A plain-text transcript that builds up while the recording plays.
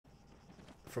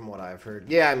from what I've heard.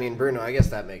 Yeah, I mean, Bruno, I guess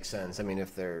that makes sense. I mean,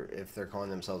 if they're calling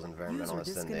themselves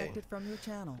environmentalists, then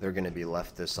they're going to be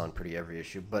leftists on pretty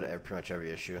much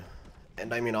every issue.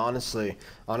 And I mean, honestly,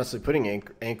 putting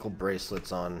ankle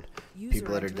bracelets on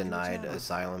people that are denied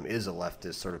asylum is a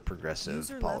leftist sort of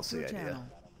progressive policy idea.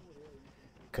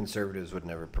 Conservatives would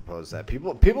never propose that.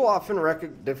 People often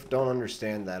don't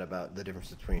understand that about the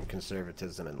difference between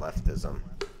conservatism and leftism.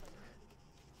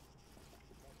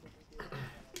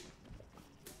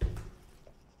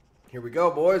 Here we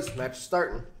go, boys. Match is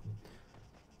starting.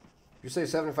 You say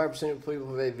 75% of people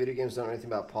who play video games don't know anything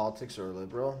about politics or are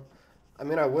liberal? I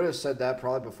mean, I would have said that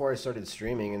probably before I started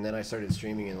streaming, and then I started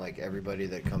streaming, and like everybody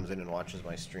that comes in and watches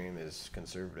my stream is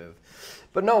conservative.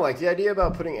 But no, like the idea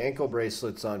about putting ankle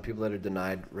bracelets on people that are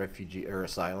denied refugee or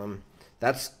asylum,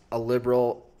 that's a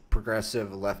liberal,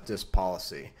 progressive, leftist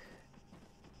policy.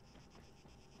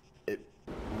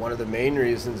 One of the main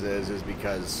reasons is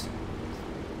because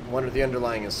one of the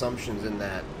underlying assumptions in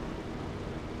that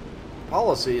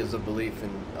policy is a belief in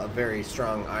a very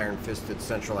strong, iron-fisted,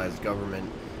 centralized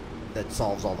government that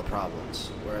solves all the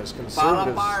problems, whereas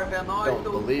conservatives don't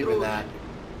believe in that,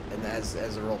 and as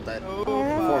a result, that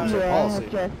informs their policy.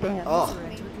 Oh,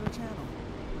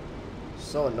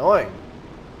 so annoying.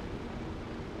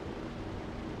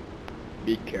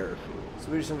 Be careful.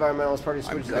 Swedish Environmentalist Party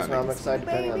switches economic side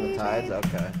depending on the tides.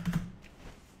 Okay.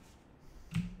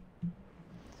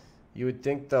 You would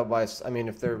think though, I mean,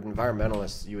 if they're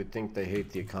environmentalists, you would think they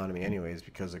hate the economy anyways,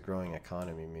 because a growing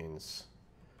economy means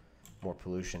more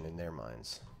pollution in their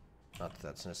minds. Not that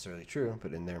that's necessarily true,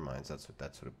 but in their minds, that's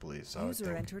what it believes. So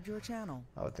User entered your channel.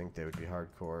 I would think they would be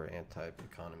hardcore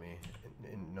anti-economy,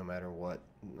 in no matter what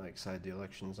like side the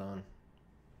election's on.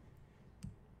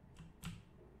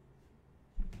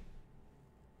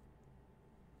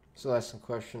 So that's the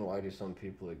question: why do some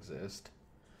people exist?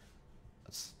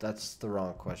 That's the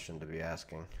wrong question to be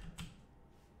asking.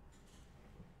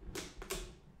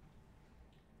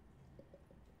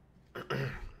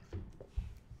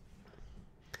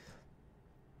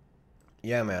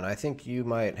 Yeah, man, I think you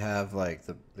might have like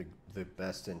the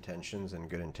best intentions and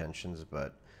good intentions,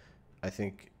 but I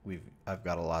think I've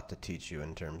got a lot to teach you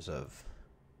in terms of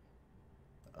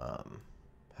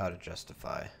how to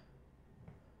justify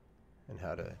and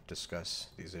how to discuss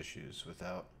these issues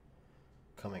without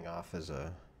coming off as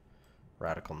a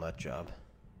radical nut job.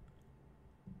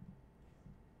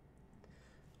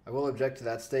 I will object to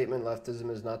that statement.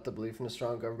 Leftism is not the belief in a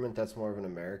strong government. That's more of an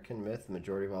American myth. The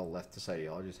majority of all leftist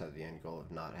ideologies have the end goal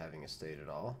of not having a state at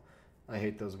all. I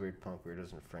hate those weird punk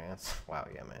weirdos in France. Wow,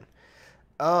 yeah,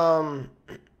 man.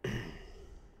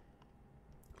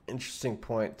 Interesting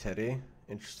point, Teddy.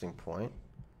 Interesting point.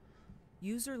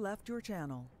 User left your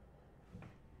channel.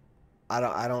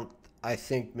 I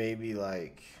think maybe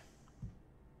like,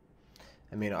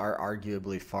 I mean, our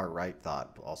arguably far-right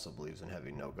thought also believes in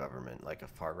having no government, like a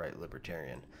far-right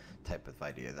libertarian type of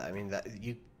idea. I mean,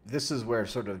 this is where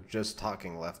sort of just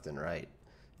talking left and right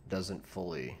doesn't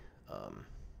fully,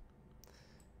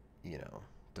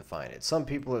 define it. Some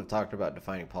people have talked about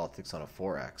defining politics on a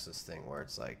 4-axis thing, where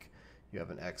it's like you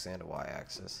have an X and a Y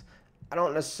axis. I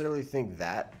don't necessarily think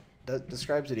that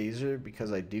describes it easier,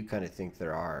 because I do kind of think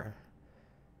there are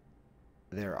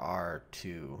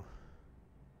two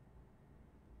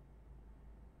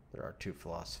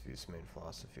philosophies, main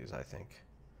philosophies, I think.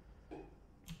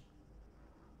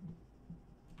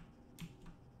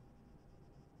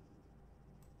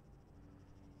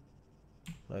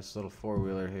 Nice little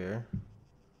four-wheeler here.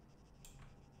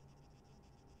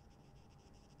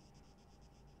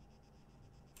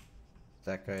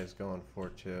 That guy is going for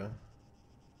too.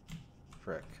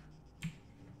 Frick.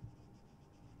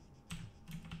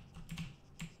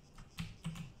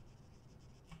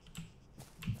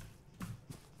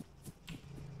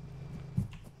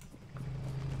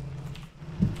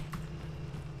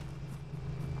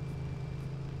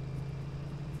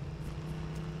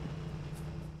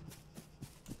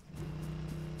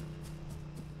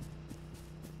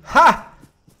 Ha!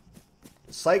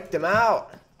 Psyched him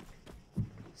out.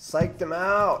 Psyched him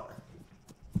out.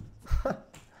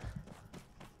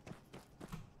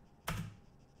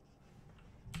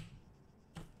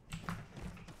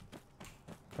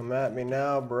 Come at me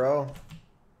now, bro.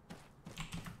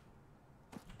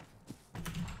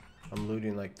 I'm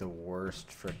looting like the worst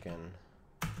frickin'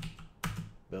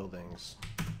 buildings.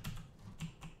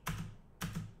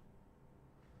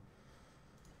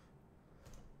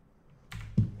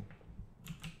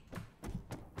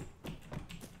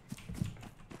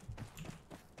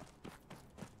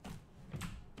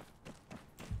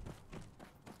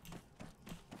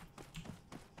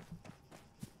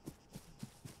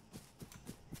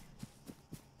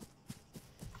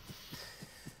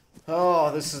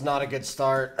 Oh, this is not a good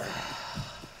start.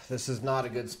 This is not a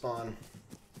good spawn.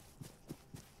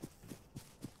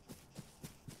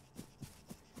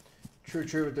 True,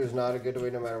 true, but there's not a good way.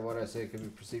 No matter what I say, it could be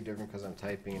perceived different because I'm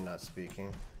typing and not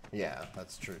speaking. Yeah,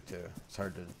 that's true too. It's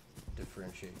hard to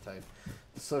differentiate type.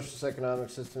 The socialist economic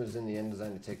system is in the end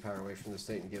designed to take power away from the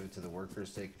state and give it to the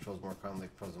workers. State controls more commonly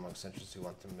proposed among centrists who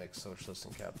want to mix socialist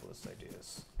and capitalist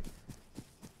ideas.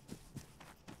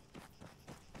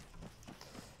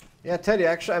 Yeah, Teddy,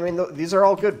 actually, I mean, these are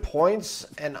all good points,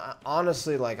 and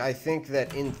honestly, like, I think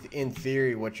that in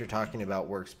theory what you're talking about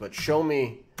works, but show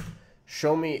me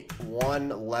one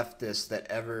leftist that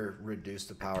ever reduced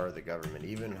the power of the government.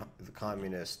 Even the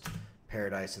communist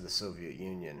paradise of the Soviet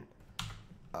Union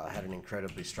had an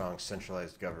incredibly strong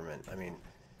centralized government. I mean,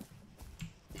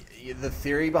 the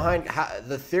theory behind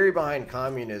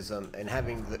communism and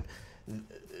having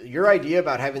your idea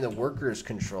about having the workers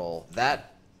control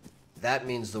that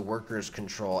means the workers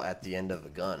control at the end of a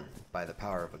gun by the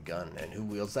power of a gun. And who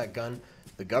wields that gun?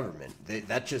 The government.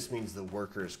 That just means the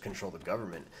workers control the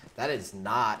government. That is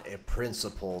not a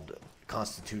principled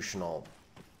constitutional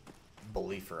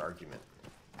belief or argument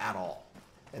at all.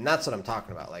 And that's what I'm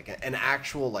talking about. Like an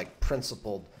actual like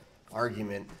principled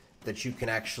argument that you can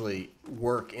actually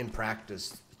work in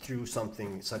practice through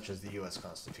something such as the U.S.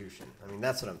 Constitution. I mean,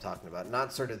 that's what I'm talking about.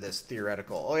 Not sort of this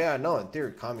theoretical, oh yeah, no, in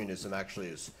theory, communism actually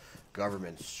is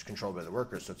government's controlled by the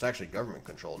workers, so it's actually government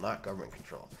control, not government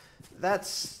control.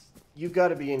 You've got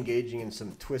to be engaging in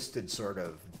some twisted sort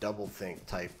of doublethink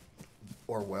type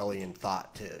Orwellian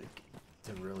thought to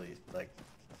really like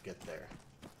get there.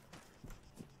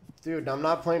 Dude, I'm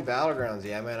not playing Battlegrounds.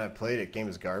 Yeah, man, I played it. Game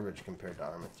is garbage compared to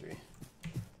Arma 3.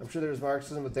 I'm sure there's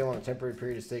Marxism, but they want a temporary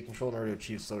period of state control in order to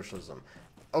achieve socialism.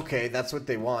 Okay, that's what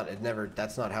they want.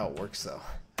 That's not how it works, though.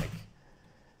 Like,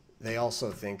 they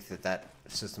also think that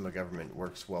system of government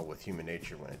works well with human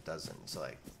nature when it doesn't. It's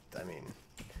like, I mean,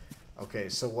 okay,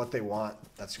 so what they want,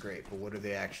 that's great, but what do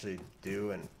they actually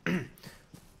do? And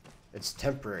it's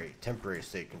temporary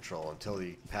state control until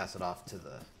you pass it off to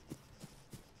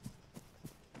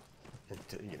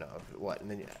you know, what? And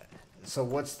then so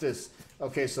what's this?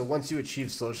 Okay, so once you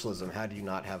achieve socialism, how do you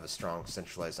not have a strong,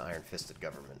 centralized, iron-fisted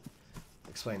government?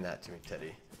 Explain that to me,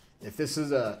 Teddy. If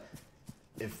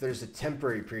there's a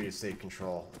temporary period of state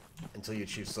control until you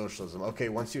achieve socialism, okay,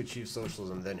 once you achieve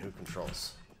socialism, then who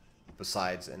controls?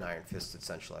 Besides an iron-fisted,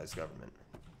 centralized government.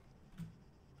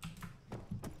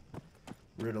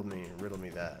 Riddle me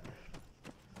that.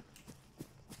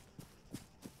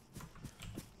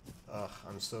 Ugh,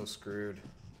 I'm so screwed.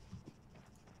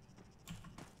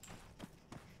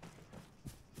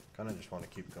 Kinda just want to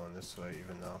keep going this way,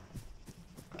 even though,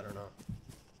 I don't know.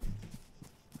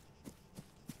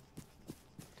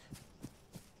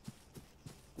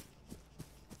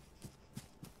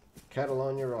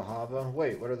 Catalonia, Rojava.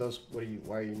 Wait, what are those?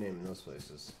 Why are you naming those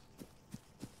places?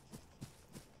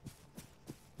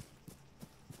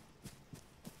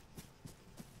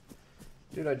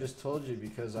 Dude, I just told you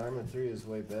because Arma 3 is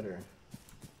way better.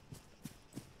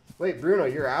 Wait, Bruno,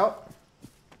 you're out?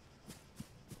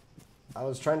 I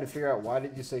was trying to figure out why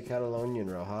did you say Catalonia and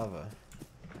Rojava?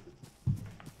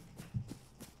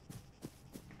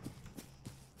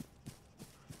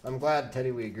 I'm glad,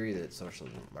 Teddy, we agree that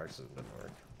socialism, Marxism doesn't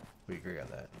work. We agree on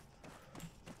that.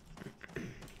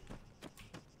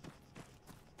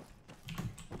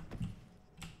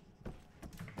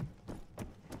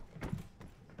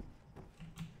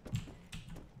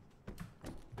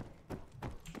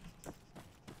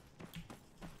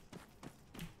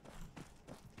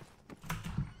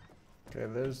 Okay,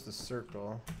 there's the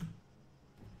circle.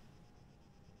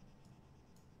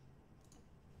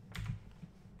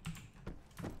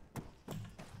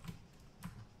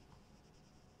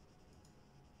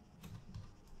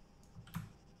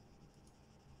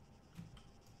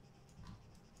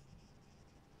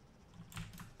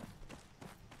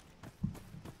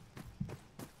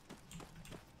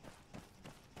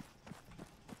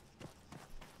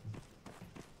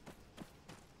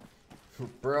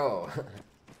 Bro.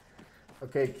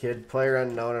 Okay, kid. Player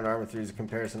unknown in Arma 3 is a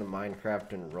comparison of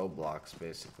Minecraft and Roblox,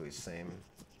 basically. Same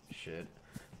shit.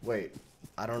 Wait,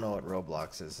 I don't know what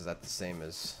Roblox is. Is that the same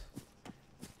as...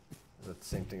 Is that the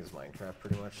same thing as Minecraft,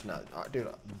 pretty much? No, dude.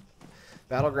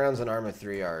 Battlegrounds and Arma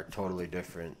 3 are totally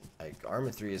different. Like,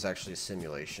 Arma 3 is actually a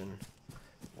simulation,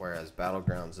 whereas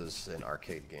Battlegrounds is an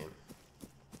arcade game.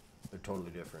 They're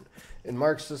totally different. In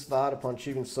Marxist thought, upon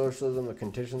achieving socialism, the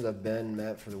conditions have been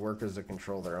met for the workers to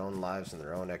control their own lives and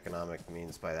their own economic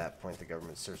means. By that point, the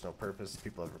government serves no purpose.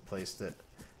 People have replaced it.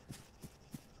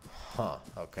 Huh,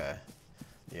 okay.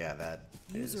 Yeah, that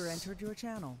User entered your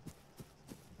channel.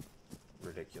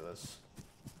 ridiculous.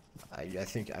 I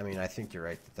think you're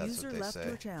right that that's what they left say.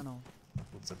 your channel.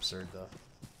 It's absurd though.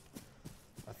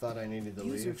 I thought I needed to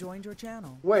leave. User joined your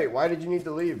channel. Wait, why did you need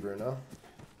to leave, Bruno?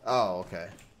 Oh, okay.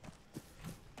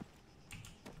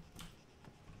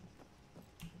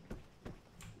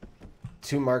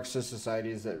 Two Marxist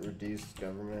societies that reduced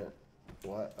government.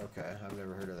 What? Okay, I've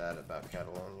never heard of that about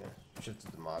Catalonia.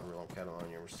 Shifted the mob rule in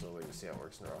Catalonia. We're still waiting to see how it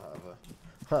works in rojava.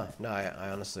 Huh? No, I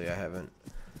honestly haven't.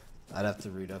 I'd have to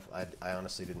read up. I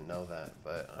honestly didn't know that,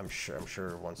 but I'm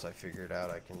sure once I figure it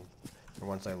out, or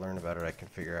once I learn about it, I can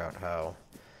figure out how,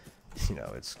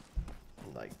 it's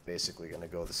like basically going to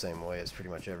go the same way as pretty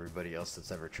much everybody else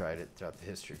that's ever tried it throughout the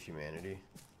history of humanity.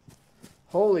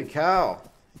 Holy cow!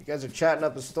 You guys are chatting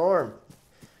up a storm.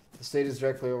 The state is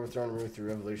directly overthrown and removed through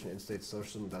revolution and state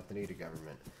socialism without the need of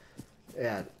government.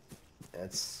 Yeah,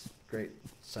 that's great.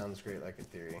 Sounds great, like a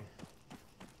theory.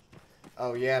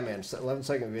 Oh yeah, man.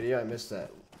 11-second video. I missed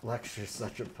that. Lecture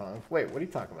such a punk. Wait, what are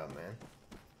you talking about, man?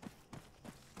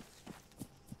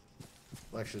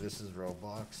 Lecture. This is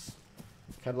Roblox.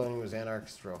 Catalonia was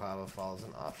anarchist. Rojava follows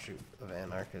an offshoot of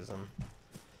anarchism.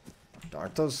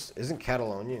 Aren't those? Isn't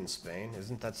Catalonia in Spain?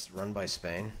 Isn't that run by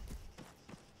Spain?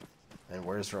 And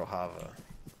where's Rojava?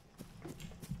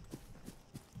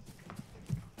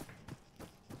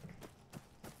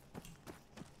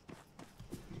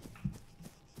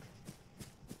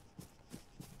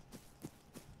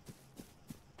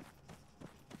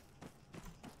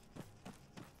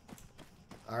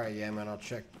 Alright, yeah, man, I'll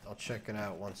check it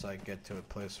out once I get to a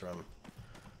place where I'm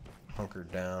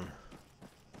hunkered down.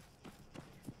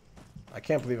 I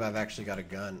can't believe I've actually got a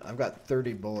gun. I've got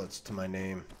 30 bullets to my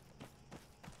name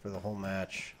for the whole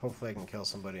match. Hopefully I can kill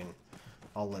somebody and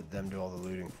I'll let them do all the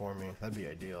looting for me. That'd be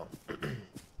ideal.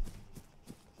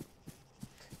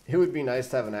 It would be nice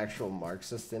to have an actual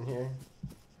Marxist in here.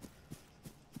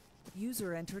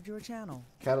 User entered your channel.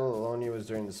 Catalonia was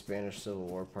during the Spanish Civil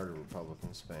War, part of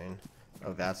Republican Spain.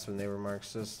 Oh, that's when they were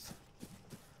Marxist?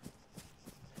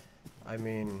 I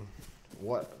mean,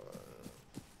 what...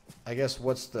 I guess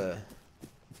what's the...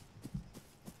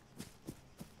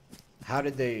 How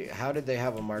did they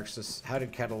have a Marxist... How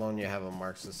did Catalonia have a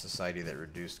Marxist society that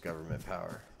reduced government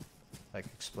power? Like,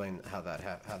 explain how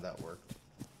that worked.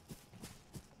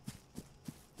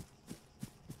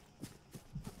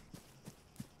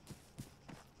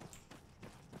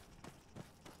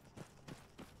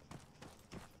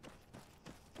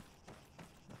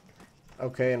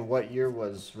 Okay, and what year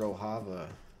was Rojava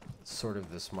sort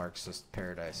of this Marxist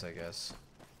paradise, I guess?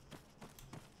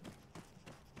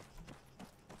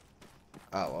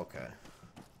 Oh, okay.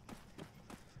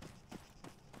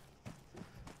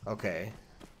 Okay.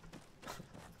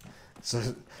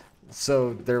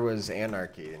 So there was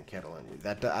anarchy in Catalonia.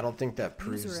 That I don't think that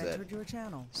proves that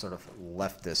sort of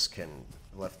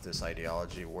leftist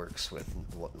ideology works with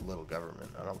little government.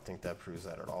 I don't think that proves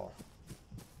that at all.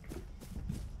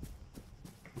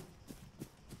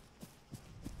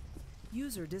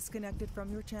 User disconnected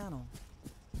from your channel.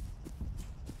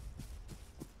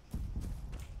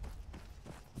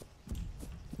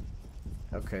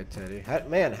 Okay, Teddy.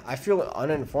 Man, I feel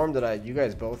uninformed that you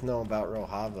guys both know about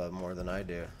Rojava more than I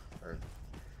do. Or,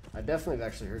 I definitely have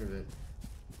actually heard of it.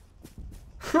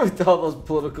 With all those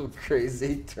political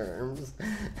crazy terms.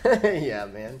 Yeah,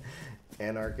 man.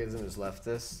 Anarchism is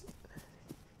leftist.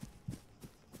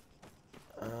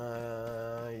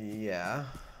 Yeah.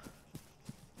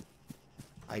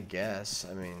 I guess.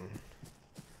 I mean,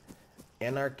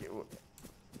 anarchy.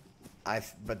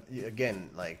 But again,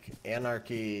 like,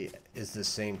 anarchy is the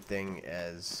same thing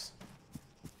as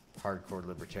hardcore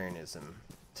libertarianism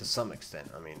to some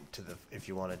extent. I mean, if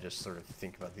you want to just sort of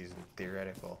think about these in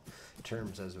theoretical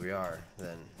terms as we are,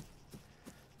 then,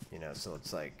 so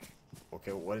it's like,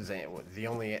 okay, what is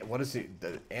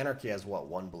the anarchy has what,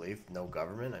 one belief, no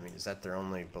government? I mean, is that their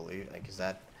only belief? Like, is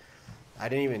that, I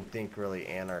didn't even think really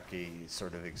anarchy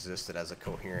sort of existed as a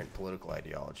coherent political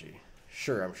ideology.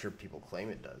 Sure, I'm sure people claim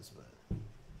it does, but.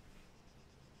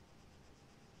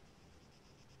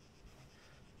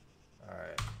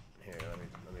 Alright, here, let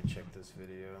me check this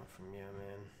video from Man.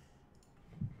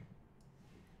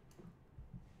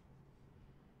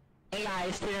 Hey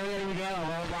guys, today we're gonna be doing a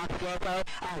Roblox gameplay.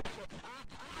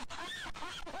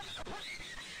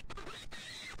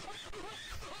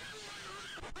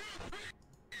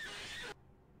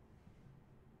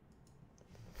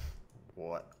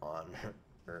 What on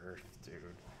earth,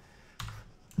 dude?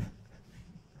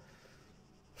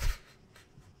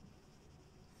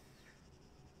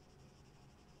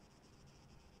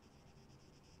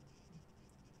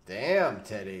 Damn,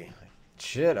 Teddy.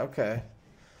 Shit, okay.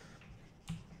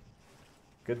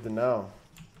 Good to know.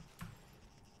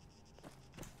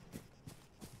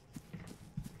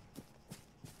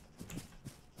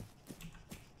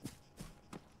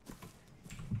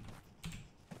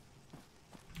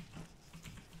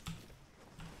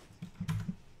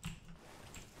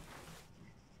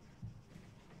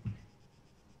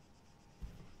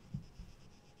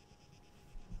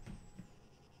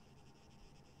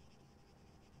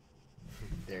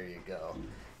 There you go.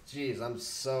 Jeez, I'm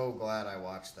so glad I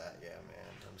watched that. Yeah, man.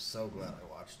 I'm so glad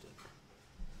I watched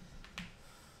it.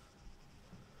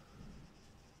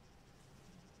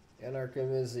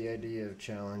 Anarchism is the idea of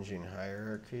challenging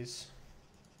hierarchies.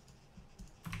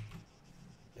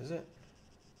 Is it?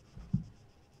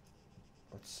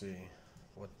 Let's see.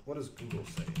 What does Google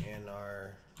say?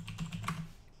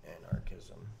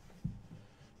 Anarchism.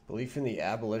 Belief in the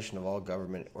abolition of all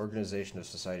government, organization of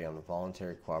society on a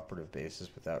voluntary cooperative basis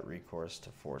without recourse to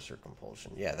force or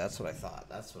compulsion. Yeah, that's what I thought.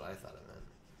 That's what I thought it meant.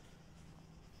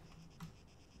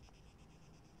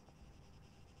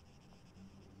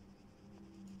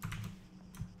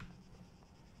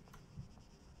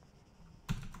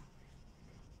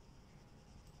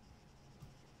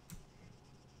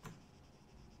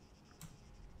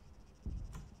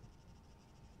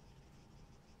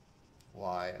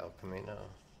 Why, El Camino?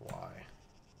 Why?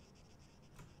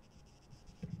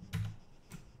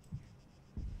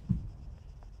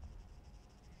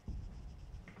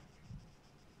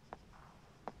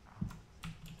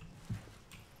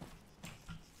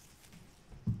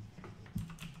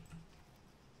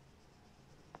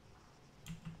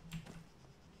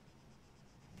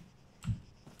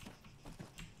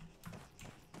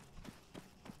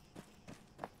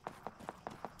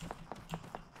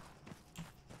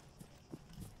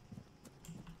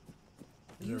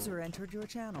 User entered your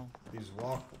channel. These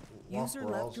walk User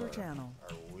worlds left your channel.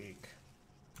 Are weak.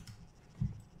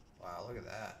 Wow, look at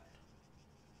that.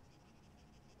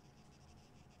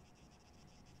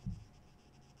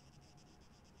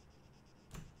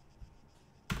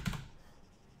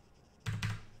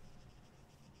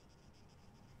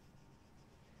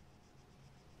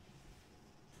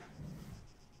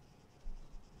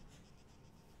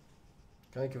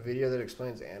 Can I make a video that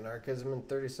explains anarchism in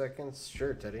 30 seconds?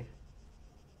 Sure, Teddy.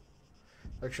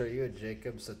 Lecture, are you a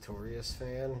Jacob Sartorius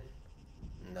fan?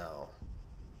 No.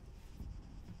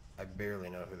 I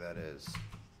barely know who that is. Is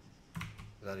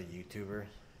that a YouTuber?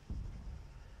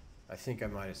 I think I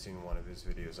might have seen one of his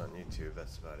videos on YouTube.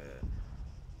 That's about it.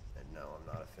 And no, I'm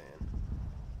not a fan.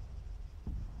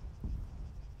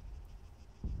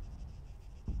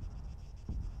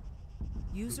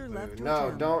 User left your No,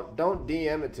 channel. don't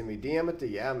DM it to me. DM it to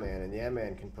Yeah Man, and Yeah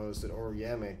Man can post it, or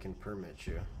Yeah Man can permit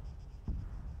you.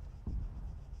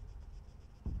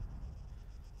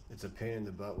 It's a pain in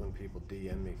the butt when people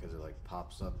DM me because it like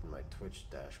pops up in my Twitch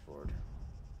dashboard.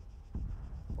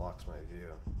 Blocks my view.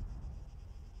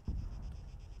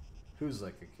 Who's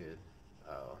like a kid?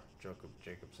 Oh,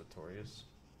 Jacob Sartorius.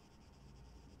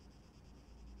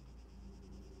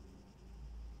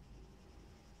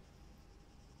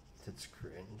 That's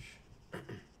cringe.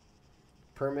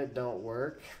 Permit don't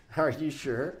work? Are you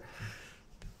sure?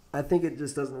 I think it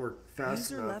just doesn't work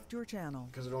fast User enough. left your channel.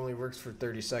 Because it only works for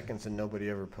 30 seconds and nobody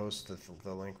ever posts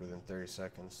the link within 30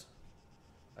 seconds.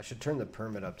 I should turn the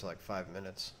permit up to like 5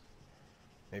 minutes.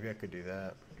 Maybe I could do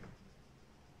that.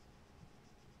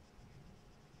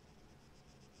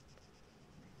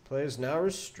 Play is now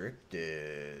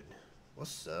restricted.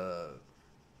 What's up?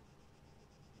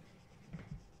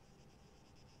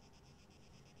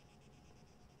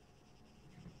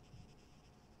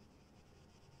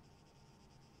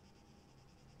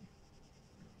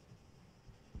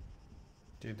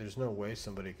 Dude, there's no way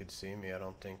somebody could see me, I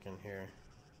don't think, in here.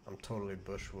 I'm totally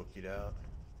bushwookied out.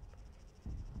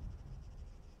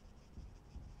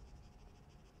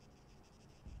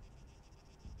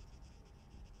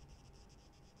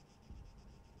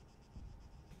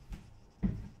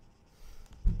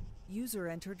 User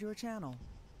entered your channel.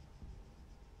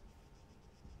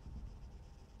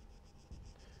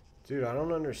 Dude, I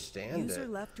don't understand User it.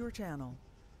 left your channel.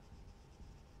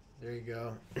 There you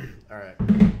go. Alright.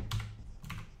 An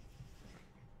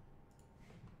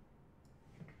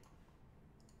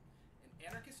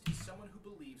anarchist is someone who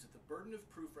believes that the burden of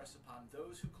proof rests upon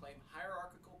those who claim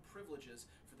hierarchical privileges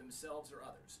for themselves or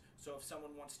others. So if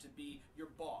someone wants to be your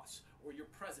boss, or your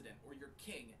president, or your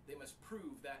king, they must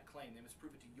prove that claim. They must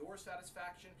prove it to your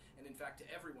satisfaction, and in fact to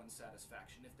everyone's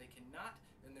satisfaction. If they cannot,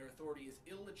 then their authority is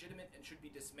illegitimate and should be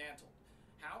dismantled.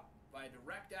 How? By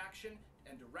direct action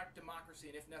and direct democracy,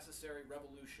 and if necessary,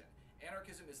 revolution.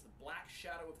 Anarchism is the black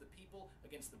shadow of the people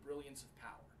against the brilliance of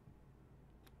power.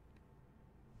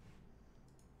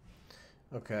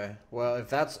 Okay. Well, if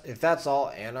that's all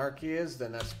anarchy is,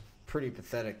 then that's pretty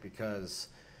pathetic because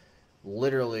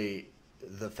literally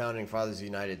the founding fathers of the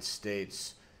United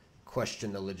States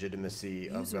questioned the legitimacy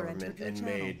of government and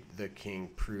made the king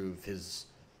prove his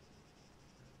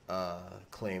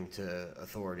claim to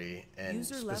authority and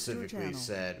specifically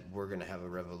said we're going to have a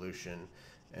revolution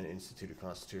and institute a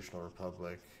constitutional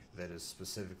republic that is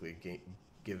specifically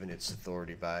given its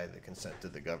authority by the consent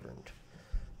of the governed.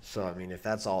 So, I mean, if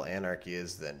that's all anarchy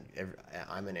is, then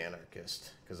I'm an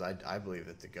anarchist, because I believe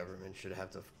that the government should have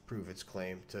to prove its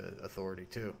claim to authority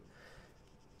too.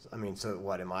 I mean, so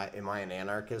what, am I an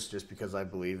anarchist just because I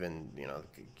believe in, you know,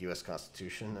 the U.S.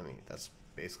 Constitution? I mean, that's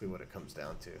basically what it comes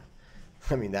down to.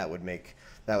 I mean, that would make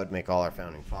all our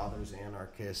founding fathers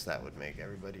anarchists. That would make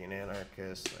everybody an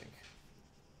anarchist. Like,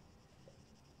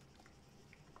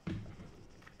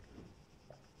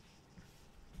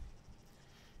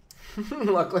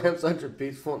 luckily I'm such a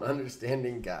peaceful and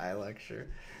understanding guy. Lecture.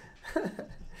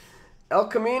 El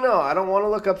Camino. I don't want to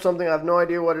look up something. I have no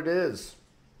idea what it is.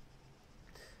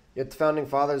 Yet the founding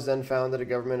fathers then founded a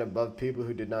government above people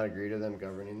who did not agree to them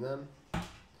governing them.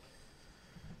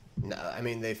 No, I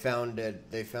mean, they founded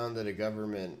a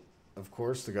government. Of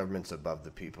course, the government's above the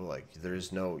people. Like,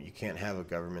 you can't have a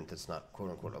government that's not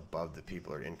quote unquote above the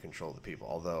people or in control of the people.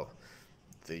 Although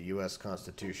the U.S.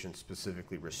 Constitution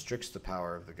specifically restricts the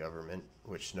power of the government,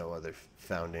 which no other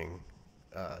founding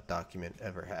document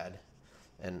ever had,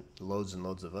 and loads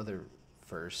of other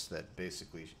firsts that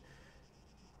basically,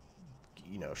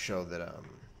 you know, show that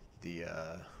the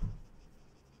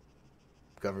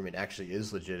government actually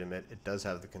is legitimate. It does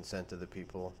have the consent of the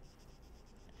people,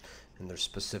 and there's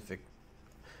specific.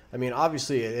 I mean,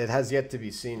 obviously, it has yet to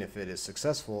be seen if it is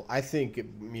successful. I think,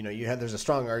 you know, there's a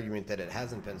strong argument that it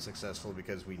hasn't been successful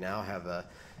because we now have a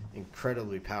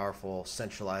incredibly powerful,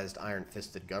 centralized,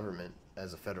 iron-fisted government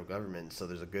as a federal government. So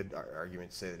there's a good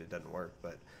argument to say that it doesn't work.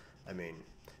 But, I mean,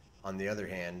 on the other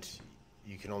hand,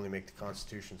 you can only make the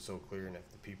Constitution so clear, and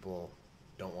if the people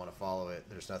don't want to follow it,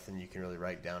 there's nothing you can really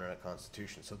write down in a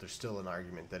Constitution. So there's still an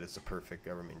argument that it's a perfect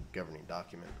governing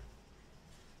document.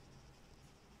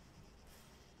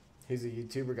 He's a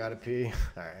YouTuber, gotta pee.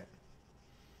 All right.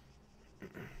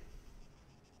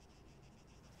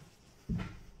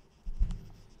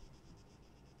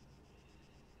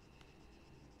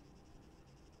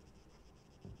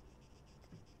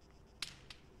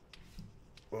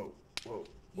 Whoa.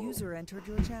 User entered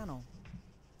your channel.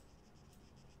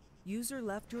 User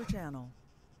left your channel.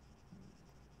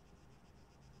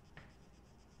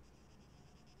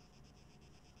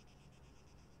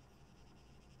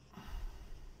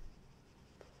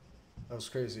 That was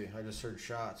crazy. I just heard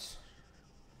shots.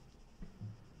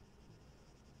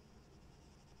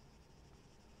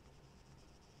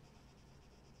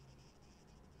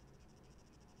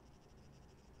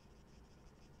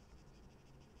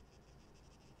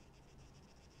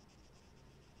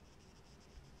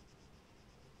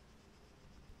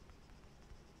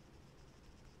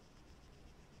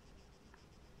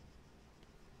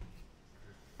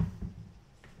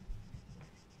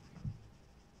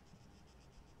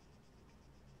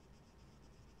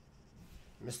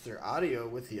 Mr. Audio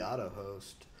with the auto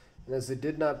host. And as they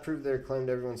did not prove their claim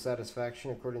to everyone's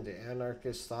satisfaction, according to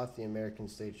anarchists, thought the American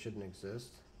state shouldn't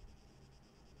exist.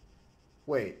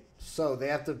 Wait, so they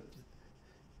have to.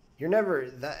 You're never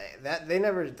they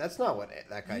never. That's not what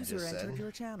that guy User just said. entered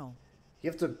your channel. You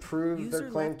have to prove their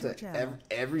claim to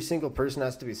every single person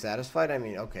has to be satisfied. I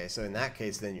mean, okay, so in that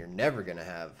case, then you're never gonna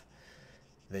have.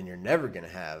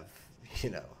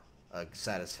 You know, a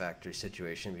satisfactory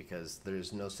situation, because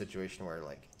there's no situation where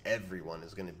like everyone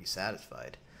is going to be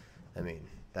satisfied. I mean,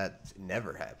 that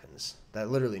never happens. That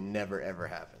literally never ever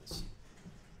happens.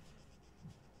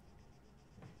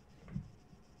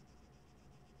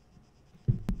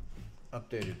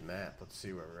 Updated map. Let's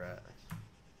see where we're at.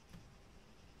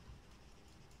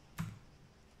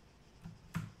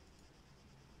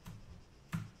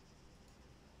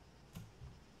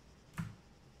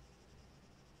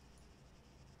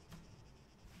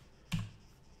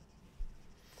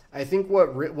 I think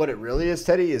what it really is,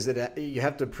 Teddy, is that you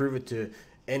have to prove it to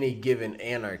any given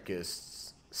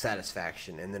anarchist's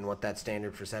satisfaction, and then what that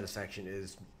standard for satisfaction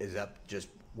is up just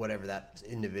whatever that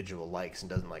individual likes and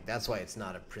doesn't like. That's why it's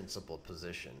not a principled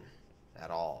position at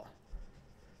all.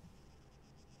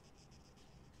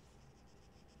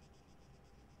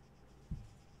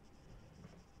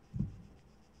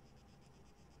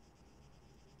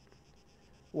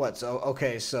 What? So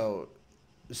okay, so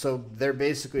they're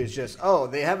basically, it's just, oh,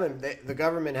 the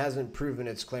government hasn't proven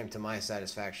its claim to my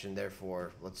satisfaction,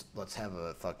 therefore let's have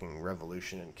a fucking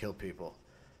revolution and kill people.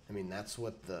 I mean, that's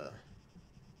what the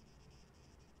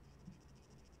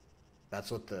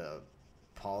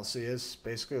policy is,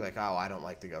 basically. Like, oh, I don't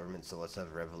like the government, so let's have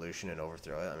a revolution and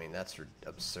overthrow it. I mean, that's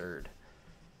absurd.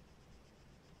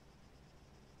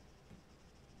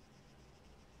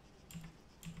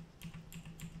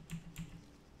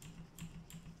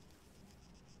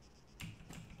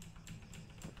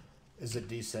 Is a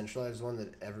decentralized one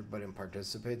that everybody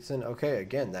participates in? Okay,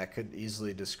 again, that could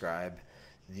easily describe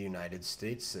the United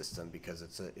States system, because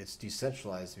it's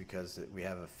decentralized because we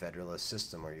have a federalist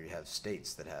system where you have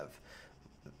states that have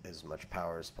as much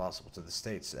power as possible to the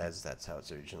states, as that's how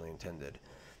it's originally intended.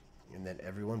 And then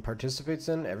everyone participates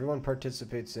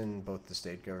in both the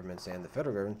state governments and the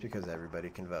federal governments because everybody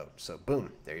can vote. So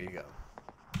boom, there you go.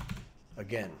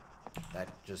 Again, that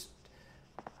just,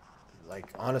 like,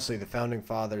 honestly, the founding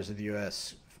fathers of the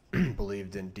U.S.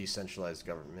 believed in decentralized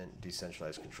government,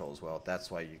 decentralized control as well.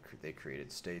 That's why they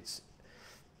created states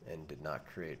and did not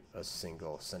create a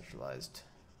single centralized,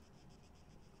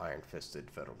 iron-fisted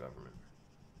federal government.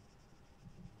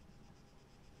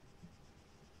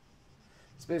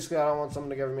 It's basically, I don't want someone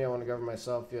to govern me, I want to govern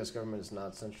myself. The U.S. government is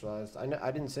not centralized.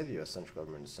 I didn't say the U.S. central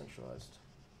government is centralized.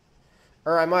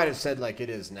 Or I might have said like it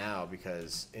is now,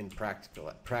 because in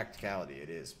practicality it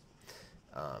is.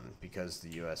 Because the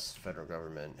U.S. federal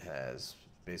government has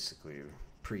basically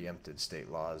preempted state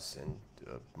laws in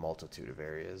a multitude of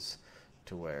areas,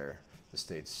 to where the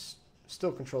states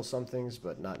still control some things,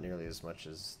 but not nearly as much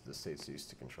as the states used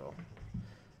to control.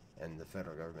 And the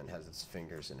federal government has its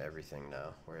fingers in everything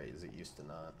now, whereas it used to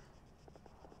not.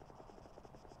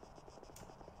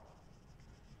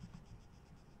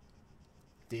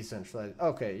 Decentralized.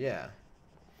 Okay, yeah.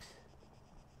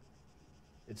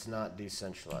 It's not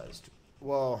decentralized.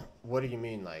 Well, what do you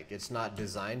mean? Like, it's not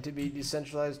designed to be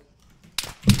decentralized?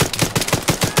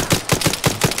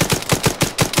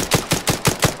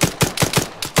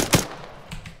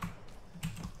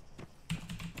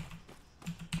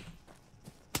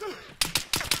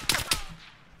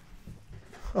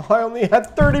 Oh, I only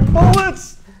had 30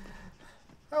 bullets!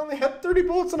 I only had 30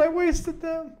 bullets and I wasted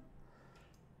them!